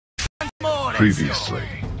Previously.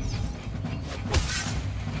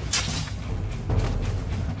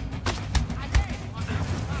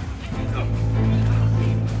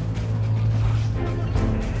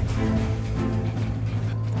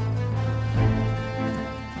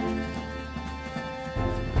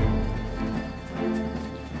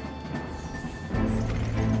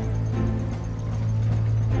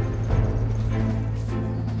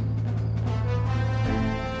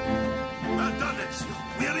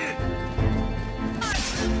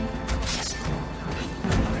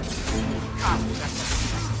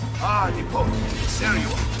 There you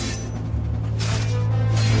are.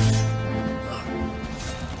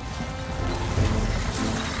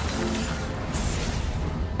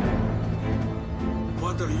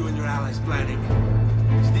 What are you and your allies planning?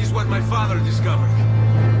 Is this what my father discovered?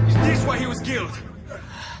 Is this why he was killed?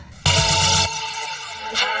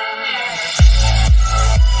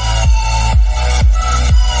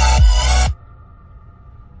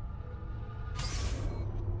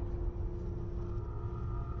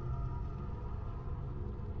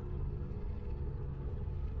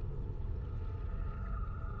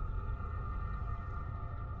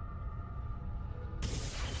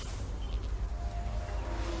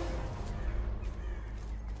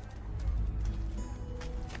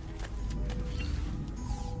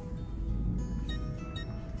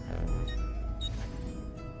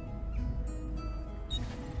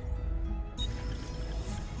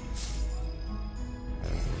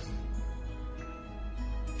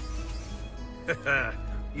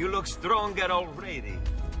 You look stronger already.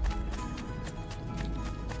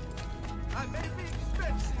 I may be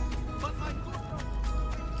expensive, but my good...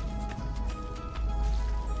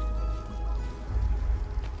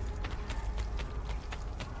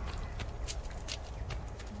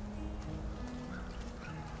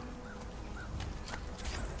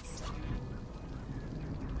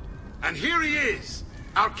 And here he is,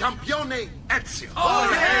 our campione Ezio.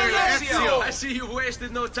 Oh, hey, Ezio! I see you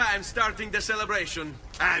wasted no time starting the celebration.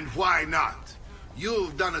 And why not?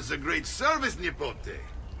 You've done us a great service, Nipote.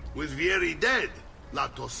 With Vieri dead, La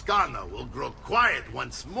Toscana will grow quiet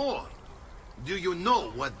once more. Do you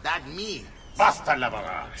know what that means? Basta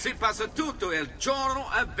lavorare. Si passa tutto il giorno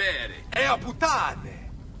a bere. E a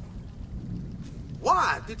puttane!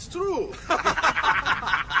 What? It's true!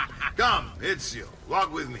 Come, Ezio,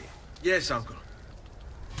 walk with me. Yes, uncle.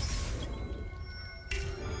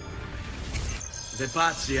 The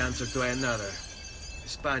Pazzi answer to another.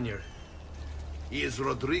 Spaniard. He is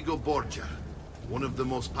Rodrigo Borgia, one of the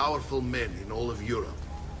most powerful men in all of Europe,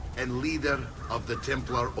 and leader of the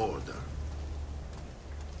Templar Order.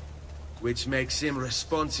 Which makes him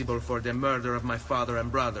responsible for the murder of my father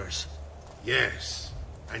and brothers. Yes,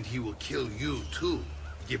 and he will kill you too,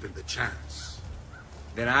 given the chance.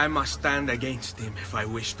 Then I must stand against him if I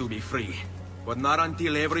wish to be free. But not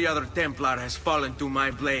until every other Templar has fallen to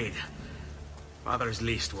my blade. Father's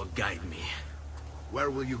list will guide me. Where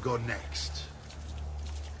will you go next?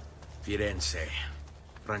 Firenze.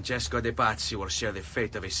 Francesco de Pazzi will share the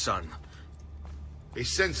fate of his son. A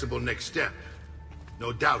sensible next step.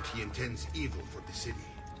 No doubt he intends evil for the city.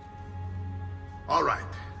 All right,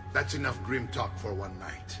 that's enough grim talk for one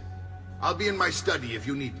night. I'll be in my study if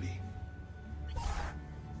you need me.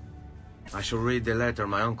 I shall read the letter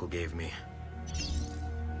my uncle gave me.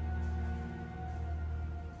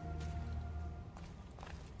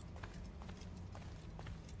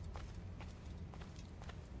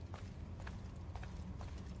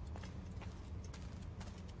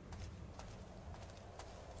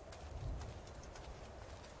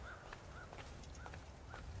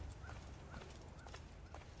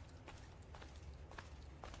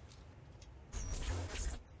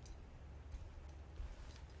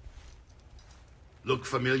 Look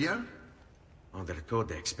familiar? On their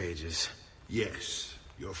codex pages. Yes.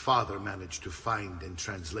 Your father managed to find and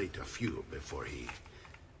translate a few before he...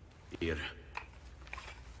 Here.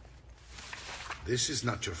 This is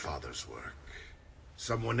not your father's work.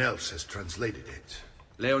 Someone else has translated it.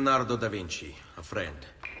 Leonardo da Vinci, a friend.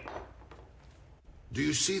 Do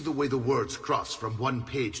you see the way the words cross from one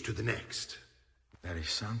page to the next? There is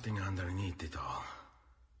something underneath it all.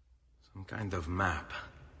 Some kind of map.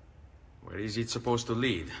 Where is it supposed to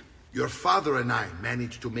lead? Your father and I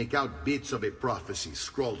managed to make out bits of a prophecy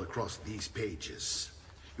scrawled across these pages.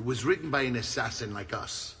 It was written by an assassin like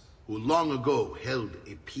us, who long ago held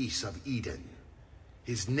a piece of Eden.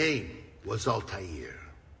 His name was Altair.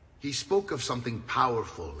 He spoke of something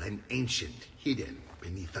powerful and ancient hidden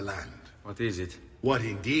beneath the land. What is it? What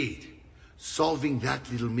indeed? Solving that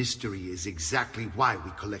little mystery is exactly why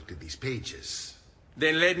we collected these pages.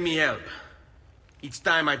 Then let me help. It's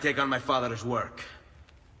time I take on my father's work.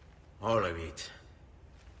 All of it.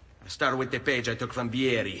 I start with the page I took from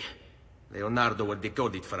Vieri. Leonardo will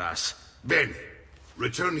decode it for us. Bene.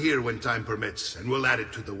 Return here when time permits, and we'll add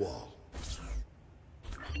it to the wall.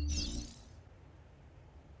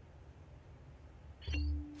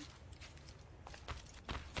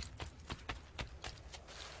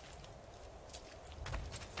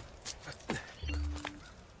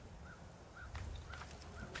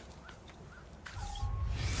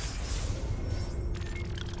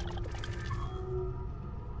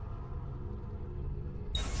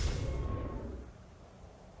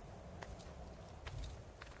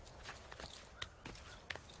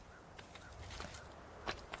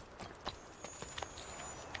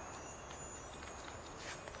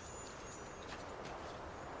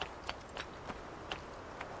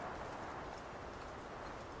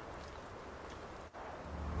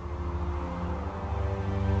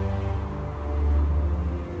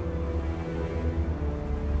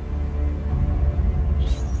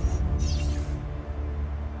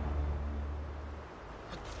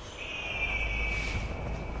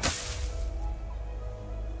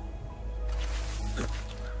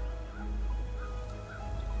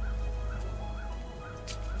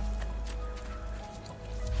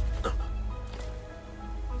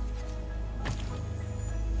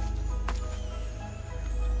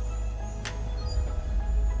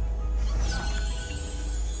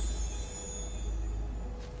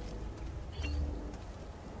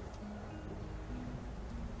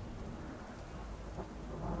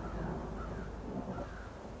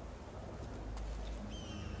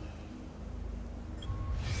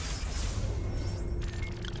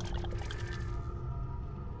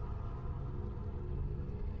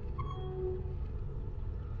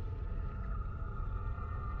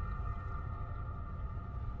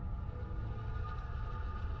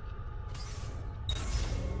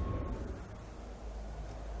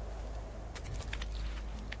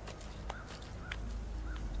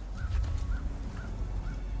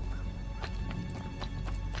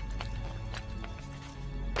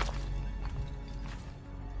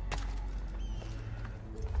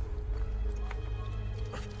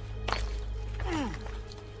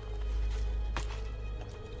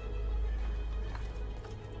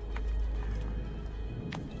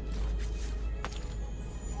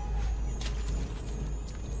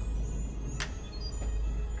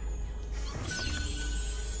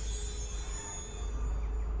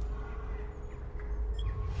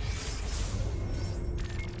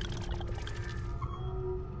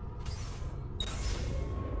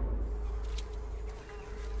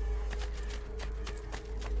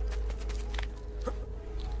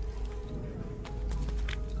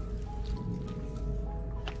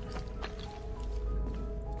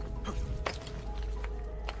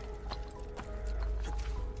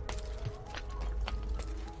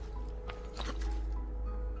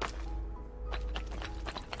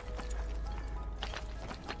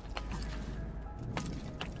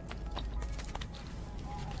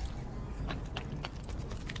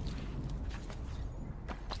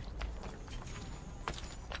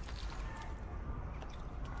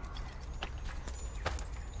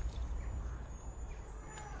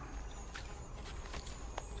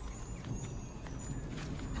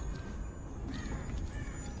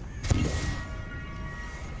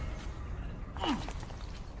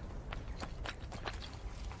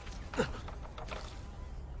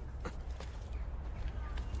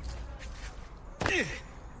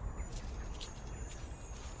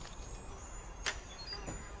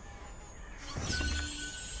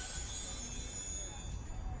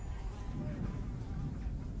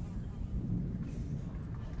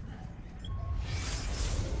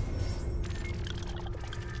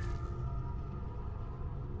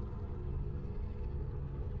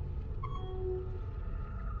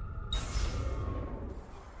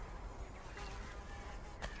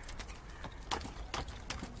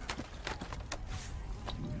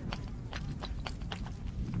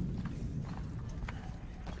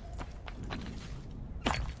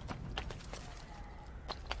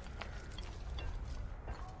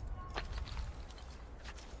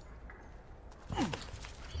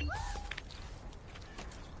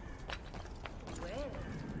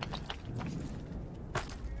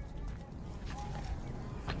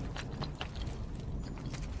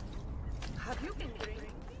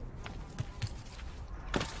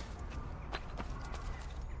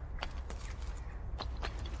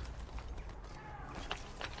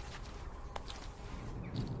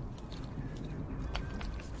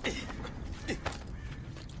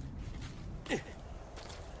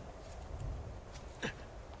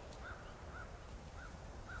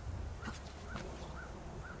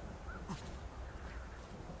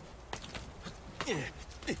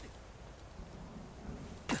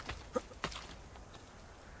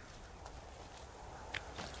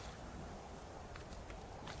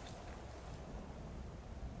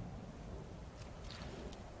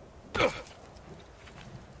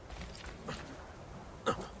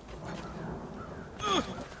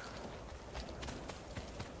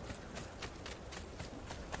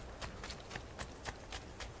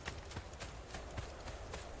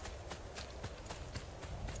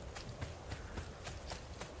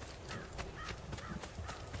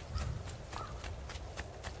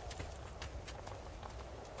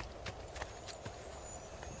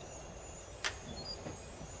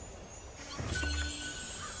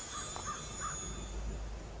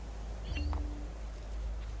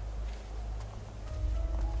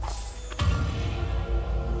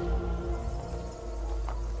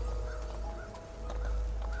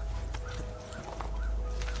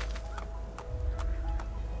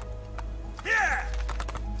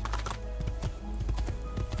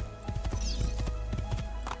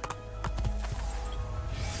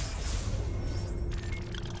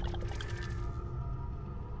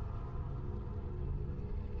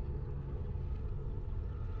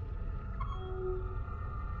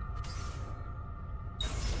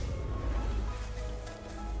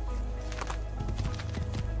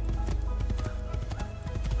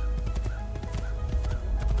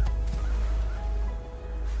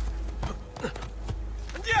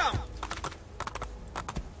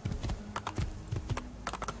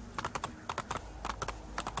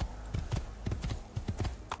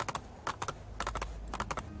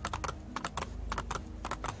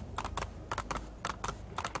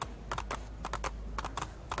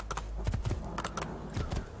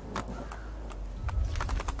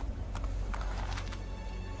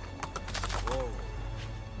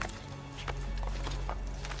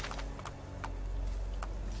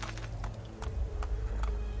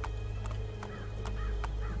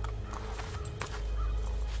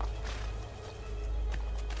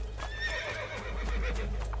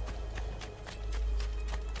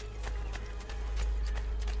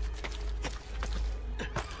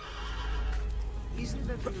 Isn't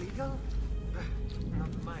that illegal?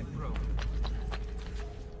 Not my problem.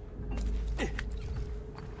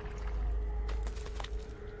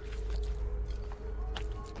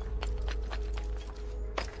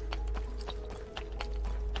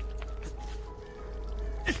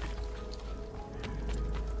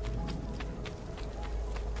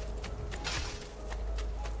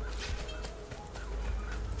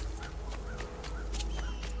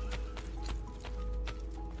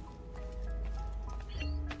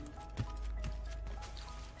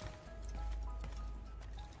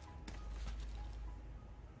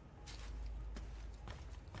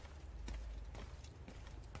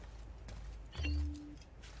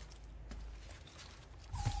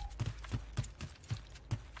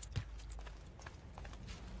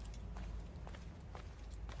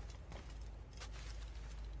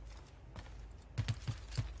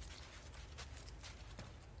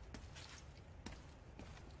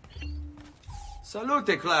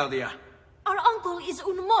 Salute, Claudia. Our uncle is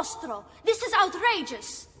un mostro. This is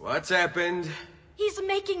outrageous. What's happened? He's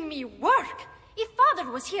making me work. If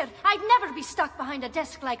Father was here, I'd never be stuck behind a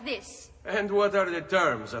desk like this. And what are the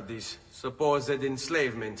terms of this supposed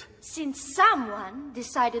enslavement? Since someone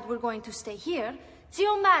decided we're going to stay here,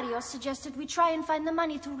 Zio Mario suggested we try and find the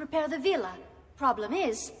money to repair the villa. Problem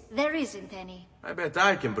is, there isn't any. I bet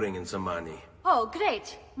I can bring in some money. Oh,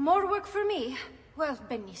 great. More work for me. Well,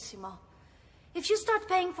 benissimo. If you start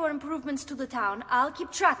paying for improvements to the town, I'll keep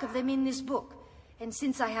track of them in this book. And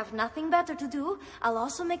since I have nothing better to do, I'll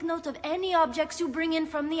also make note of any objects you bring in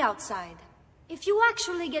from the outside. If you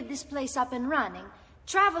actually get this place up and running,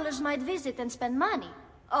 travelers might visit and spend money.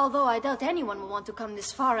 Although I doubt anyone will want to come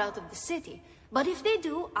this far out of the city. But if they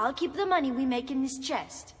do, I'll keep the money we make in this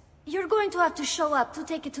chest. You're going to have to show up to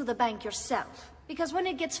take it to the bank yourself. Because when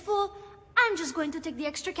it gets full, I'm just going to take the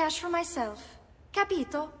extra cash for myself.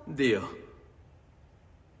 Capito? Deal.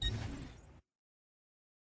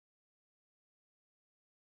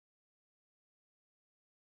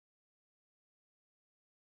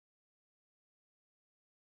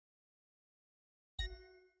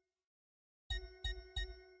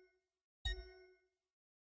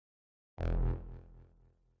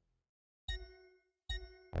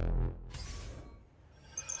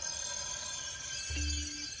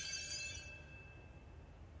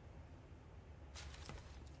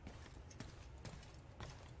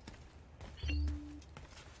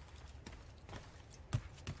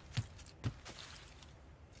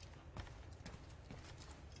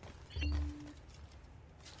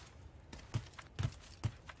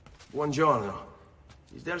 Buongiorno.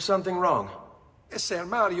 Is there something wrong? Sir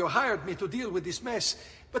Mario hired me to deal with this mess,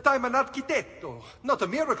 but I'm an architetto, not a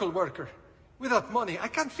miracle worker. Without money, I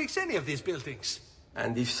can't fix any of these buildings.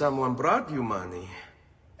 And if someone brought you money?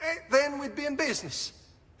 Then we'd be in business.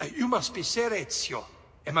 You must be Ser Ezio.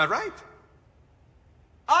 Am I right?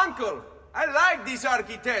 Uncle! I like this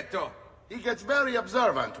architetto! He gets very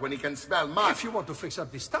observant when he can smell mud. If you want to fix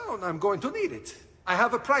up this town, I'm going to need it. I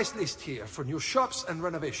have a price list here for new shops and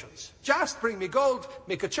renovations. Just bring me gold,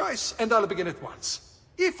 make a choice, and I'll begin at once.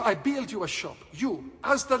 If I build you a shop, you,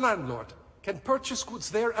 as the landlord, can purchase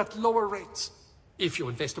goods there at lower rates. If you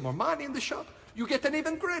invest more money in the shop, you get an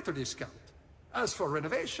even greater discount. As for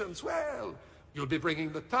renovations, well, you'll be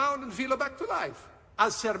bringing the town and villa back to life.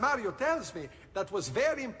 As Sir Mario tells me, that was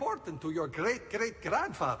very important to your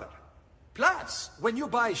great-great-grandfather. Plus, when you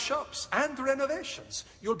buy shops and renovations,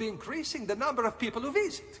 you'll be increasing the number of people who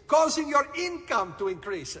visit, causing your income to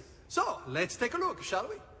increase. So, let's take a look, shall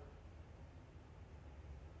we?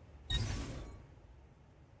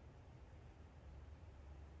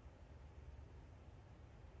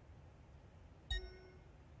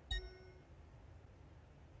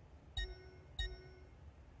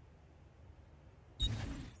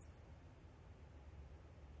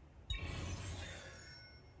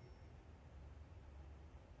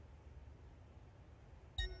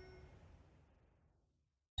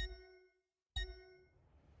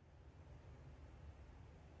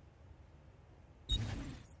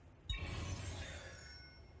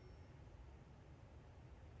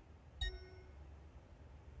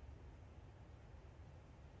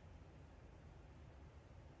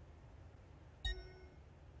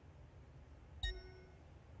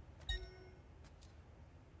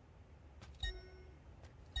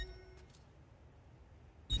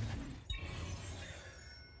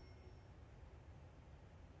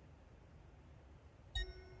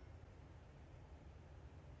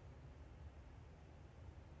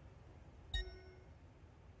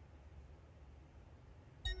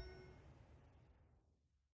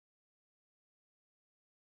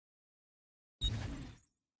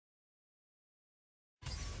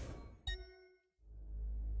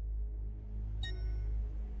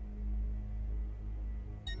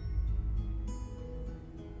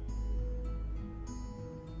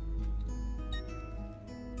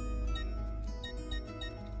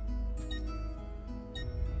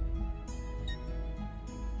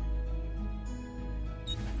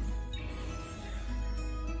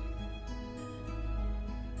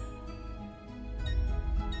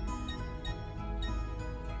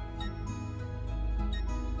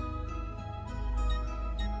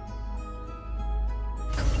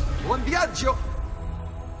 Buon viaggio!